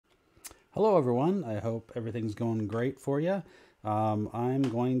Hello everyone, I hope everything's going great for you. I'm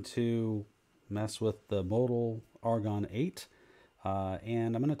going to mess with the Modal Argon8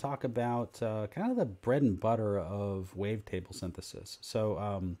 and I'm going to talk about kind of the bread and butter of wavetable synthesis.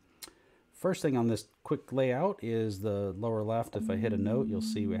 So first thing on this quick layout is the lower left. If I hit a note, you'll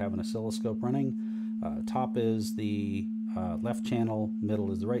see we have an oscilloscope running. Top is the left channel,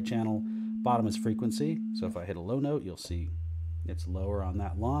 middle is the right channel, bottom is frequency. So if I hit a low note, you'll see it's lower on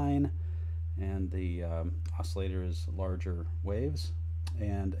that line, and the oscillator is larger waves.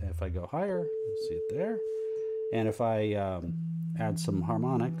 And if I go higher, you'll see it there. And if I add some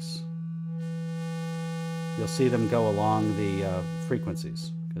harmonics, you'll see them go along the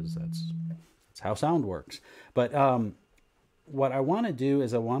frequencies, because that's how sound works. But what I want to do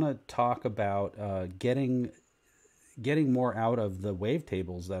is I want to talk about getting more out of the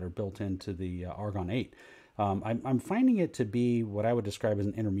wavetables that are built into the Argon8. I'm finding it to be what I would describe as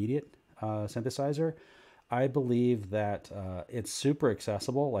an intermediate synthesizer. I believe that it's super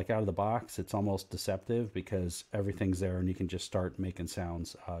accessible. Like out of the box, it's almost deceptive because everything's there and you can just start making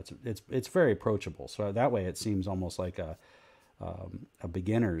sounds. It's very approachable. So that way, it seems almost like a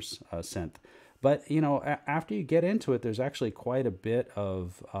beginner's synth. But you know, after you get into it, there's actually quite a bit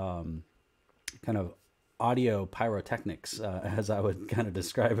of kind of audio pyrotechnics, as I would kind of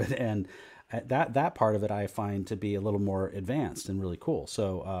describe it, and that part of it I find to be a little more advanced and really cool.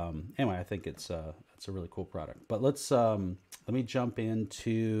 So anyway, I think it's a really cool product. But let me jump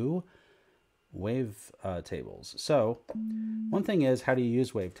into wavetables. So one thing is, how do you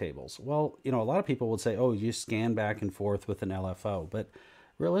use wavetables? Well, you know, a lot of people would say, oh, you scan back and forth with an LFO, but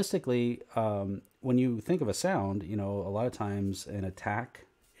realistically, when you think of a sound, you know, a lot of times an attack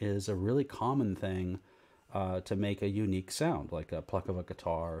is a really common thing to make a unique sound, like a pluck of a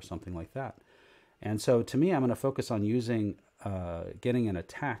guitar or something like that. And so to me, I'm going to focus on using getting an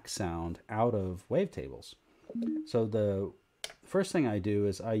attack sound out of wavetables. So the first thing I do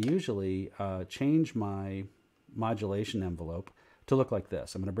is I usually change my modulation envelope to look like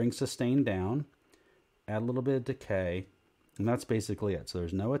this. I'm going to bring sustain down, add a little bit of decay, and that's basically it. So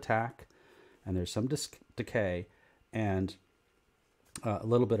there's no attack, and there's some decay, and a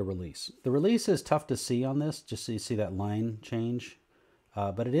little bit of release. The release is tough to see on this, just so you see that line change.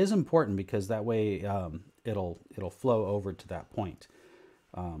 But it is important because that way it'll flow over to that point.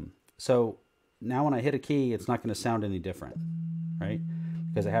 So now when I hit a key, it's not going to sound any different, right?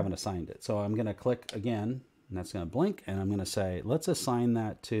 Because I haven't assigned it. So I'm going to click again, and that's going to blink, and I'm going to say, let's assign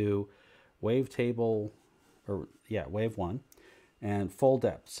that to wavetable, or yeah, wave 1, and full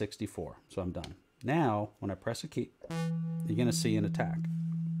depth, 64. So I'm done. Now, when I press a key, you're going to see an attack.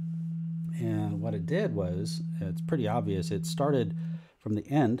 And what it did was, it's pretty obvious, it started from the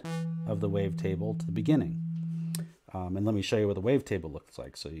end of the wavetable to the beginning. And let me show you what the wavetable looks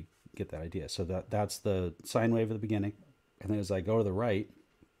like so you get that idea. So that's the sine wave at the beginning. And then as I go to the right,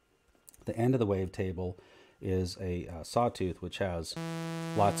 the end of the wavetable is a sawtooth, which has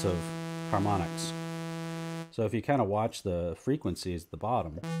lots of harmonics. So if you kind of watch the frequencies at the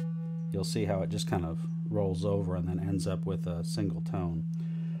bottom, you'll see how it just kind of rolls over and then ends up with a single tone,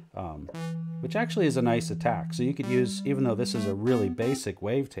 which actually is a nice attack. So you could use, even though this is a really basic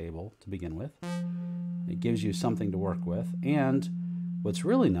wavetable to begin with, it gives you something to work with. And what's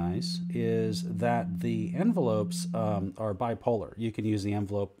really nice is that the envelopes are bipolar. You can use the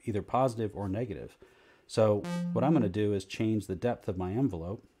envelope either positive or negative. So what I'm going to do is change the depth of my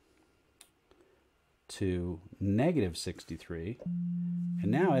envelope to negative 63, and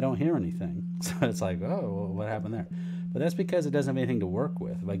now I don't hear anything. So it's like, oh, well, what happened there? But that's because it doesn't have anything to work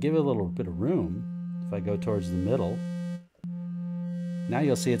with. If I give it a little bit of room, if I go towards the middle, now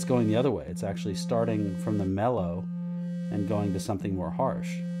you'll see it's going the other way. It's actually starting from the mellow and going to something more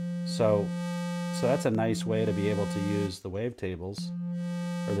harsh. So that's a nice way to be able to use the wavetables,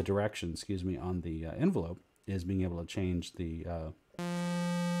 or the direction, excuse me, on the envelope, is being able to change the,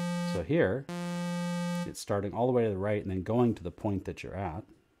 so here, it's starting all the way to the right and then going to the point that you're at.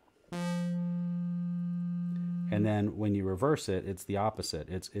 And then when you reverse it, it's the opposite.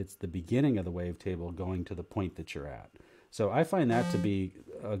 It's the beginning of the wavetable going to the point that you're at. So I find that to be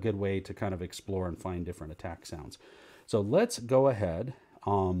a good way to kind of explore and find different attack sounds. So let's go ahead.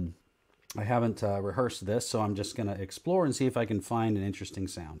 I haven't rehearsed this, so I'm just going to explore and see if I can find an interesting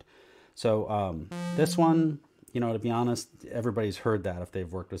sound. So this one, you know, to be honest, everybody's heard that if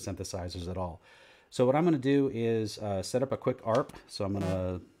they've worked with synthesizers at all. So what I'm going to do is set up a quick ARP. So I'm going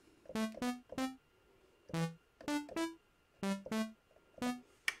to...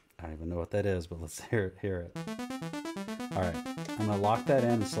 I don't even know what that is, but let's hear it. All right, I'm going to lock that in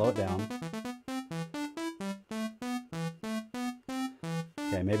and slow it down.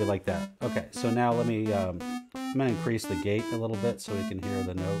 Okay, maybe like that. Okay, so now let me, I'm going to increase the gate a little bit so we can hear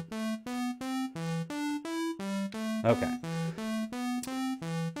the note. Okay.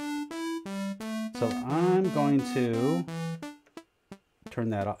 So I'm going to turn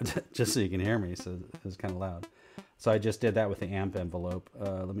that off just so you can hear me, so it's kind of loud. So I just did that with the amp envelope.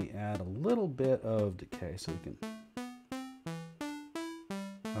 Let me add a little bit of decay so we can...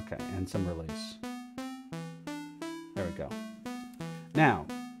 Okay, and some release. There we go. Now,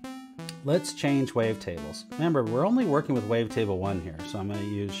 let's change wavetables. Remember, we're only working with wavetable 1 here, so I'm going to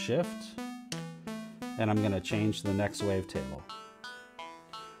use Shift, and I'm going to change the next wavetable.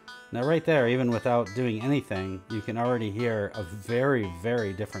 Now right there, even without doing anything, you can already hear a very,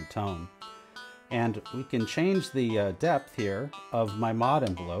 very different tone. And we can change the depth here of my mod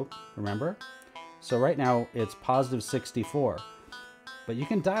envelope, remember? So right now it's positive 64, but you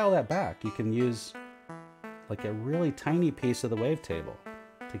can dial that back. You can use like a really tiny piece of the wavetable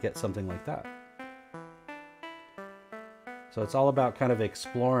to get something like that. So it's all about kind of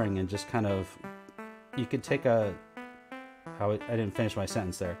exploring and just kind of, you could take I didn't finish my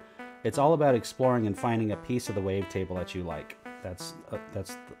sentence there. It's all about exploring and finding a piece of the wavetable that you like. That's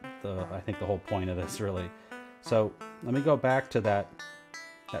I think the whole point of this really. So let me go back to that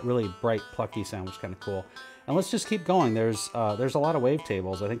really bright plucky sound, which is kind of cool. And let's just keep going. There's a lot of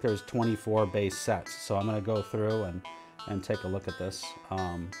wavetables. I think there's 24 bass sets. So I'm going to go through and take a look at this. So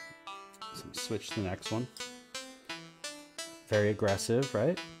let me switch to the next one. Very aggressive,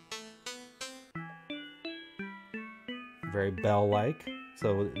 right? Very bell-like.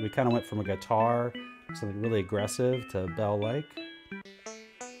 So we kind of went from a guitar, something really aggressive, to bell-like.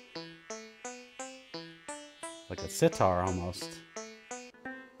 Like a sitar almost.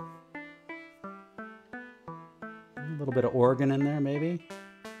 A little bit of organ in there maybe.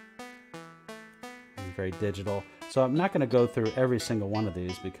 And very digital. So I'm not going to go through every single one of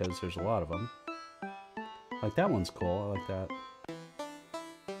these because there's a lot of them. Like that one's cool, I like that.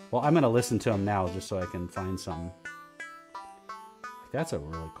 Well, I'm going to listen to them now just so I can find some. That's a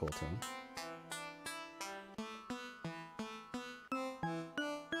really cool tone.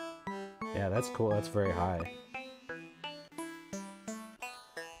 Yeah, that's cool. That's very high.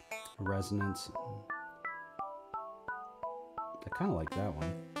 Resonance. I kind of like that one.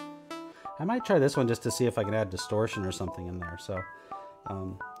 I might try this one just to see if I can add distortion or something in there. So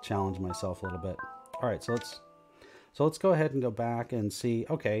challenge myself a little bit. All right, so let's go ahead and go back and see.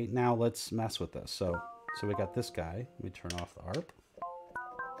 Okay, now let's mess with this. So we got this guy. Let me turn off the ARP.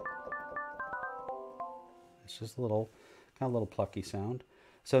 It's just a little, kind of little plucky sound.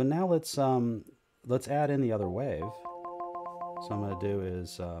 So now let's add in the other wave. So what I'm going to do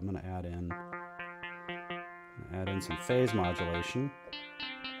is I'm going to add in some phase modulation.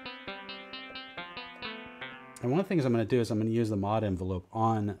 And one of the things I'm going to do is I'm going to use the mod envelope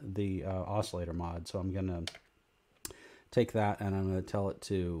on the oscillator mod. So I'm going to take that and I'm going to tell it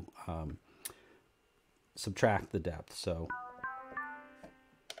to subtract the depth. So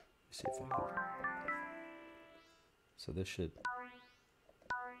let's see if I can. So this should,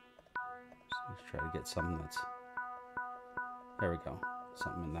 let's try to get something that's, there we go,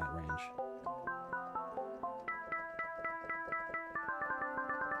 something in that range.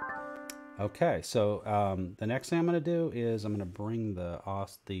 Okay, so the next thing I'm going to do is I'm going to bring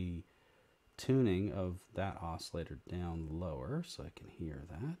the tuning of that oscillator down lower so I can hear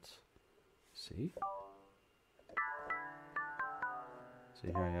that. See? So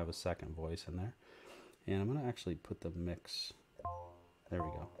here I have a second voice in there. And I'm going to actually put the mix, there we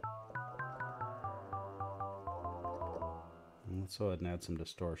go. And let's go ahead and add some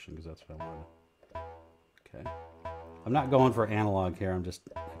distortion because that's what I want. Okay. I'm not going for analog here, I'm just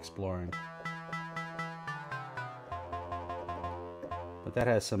exploring. But that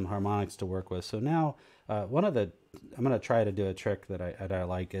has some harmonics to work with. So now, I'm going to try to do a trick that I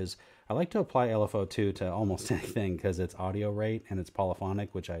like is, I like to apply LFO2 to almost anything because it's audio rate and it's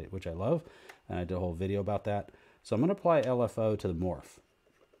polyphonic, which I love. And I did a whole video about that. So I'm going to apply LFO to the morph.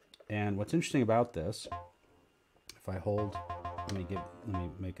 And what's interesting about this, if I hold, let me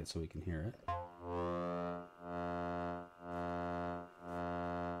make it so we can hear it.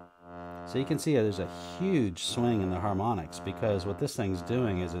 So you can see there's a huge swing in the harmonics because what this thing's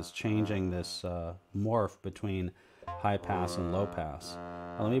doing is it's changing this morph between high pass and low pass.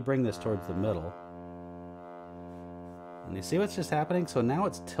 Now let me bring this towards the middle. And you see what's just happening? So now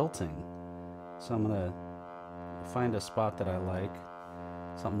it's tilting. So I'm going to find a spot that I like,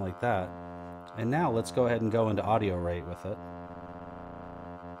 something like that. And now let's go ahead and go into audio rate with it.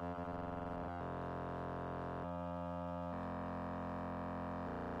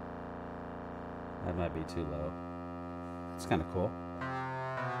 That might be too low. It's kind of cool.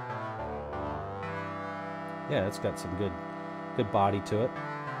 yeah, it's got some good body to it.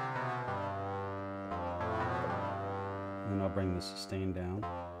 And I'll bring the sustain down.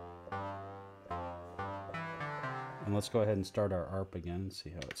 And let's go ahead and start our ARP again and see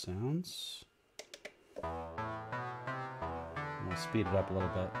how it sounds. And we'll speed it up a little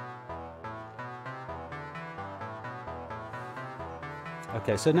bit.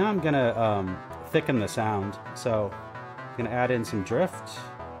 Okay, so now I'm gonna thicken the sound. So I'm gonna add in some drift.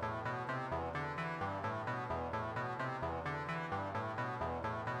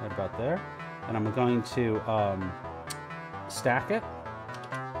 Right about there. And I'm going to stack it.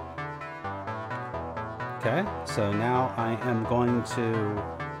 Okay, so now I am going to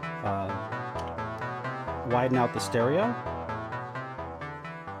widen out the stereo.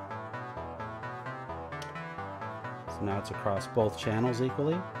 So now it's across both channels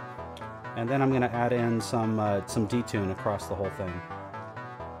equally. And then I'm going to add in some detune across the whole thing.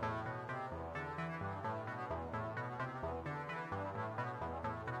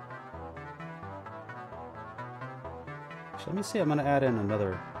 So let me see, I'm going to add in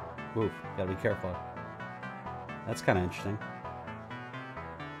another, oof, gotta be careful. That's kind of interesting.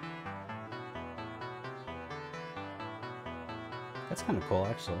 That's kind of cool,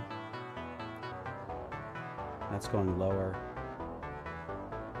 actually. That's going lower.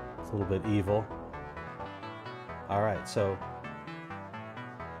 It's a little bit evil. All right, so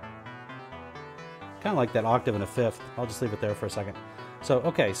kind of like that octave and a fifth. I'll just leave it there for a second. So,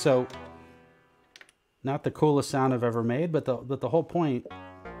 okay, so not the coolest sound I've ever made, but the whole point.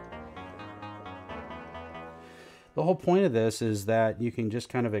 The whole point of this is that you can just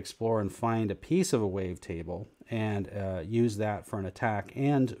kind of explore and find a piece of a wavetable and use that for an attack.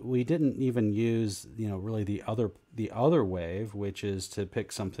 And we didn't even use, really the other wave, which is to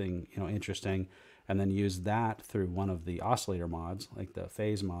pick something, interesting and then use that through one of the oscillator mods, like the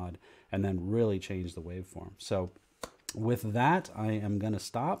phase mod, and then really change the waveform. So with that, I am going to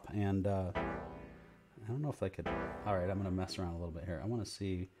stop, and I don't know if I could. All right, I'm going to mess around a little bit here. I want to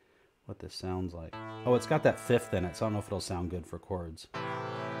see what this sounds like. Oh, it's got that fifth in it, so I don't know if it'll sound good for chords.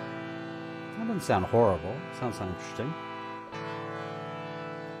 That doesn't sound horrible. It sounds interesting.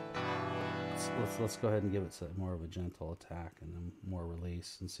 Let's go ahead and give it more of a gentle attack and then more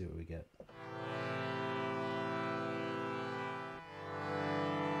release and see what we get.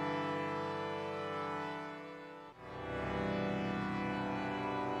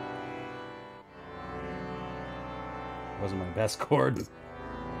 Wasn't my best chord.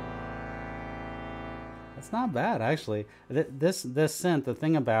 It's not bad, actually. This synth, the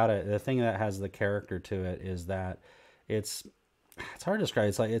thing about it, the thing that has the character to it is that it's hard to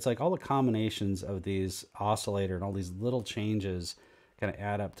describe. It's like all the combinations of these oscillator and all these little changes kind of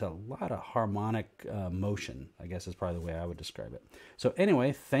add up to a lot of harmonic motion, I guess is probably the way I would describe it. So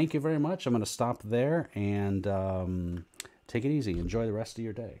anyway, thank you very much. I'm going to stop there and take it easy. Enjoy the rest of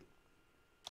your day.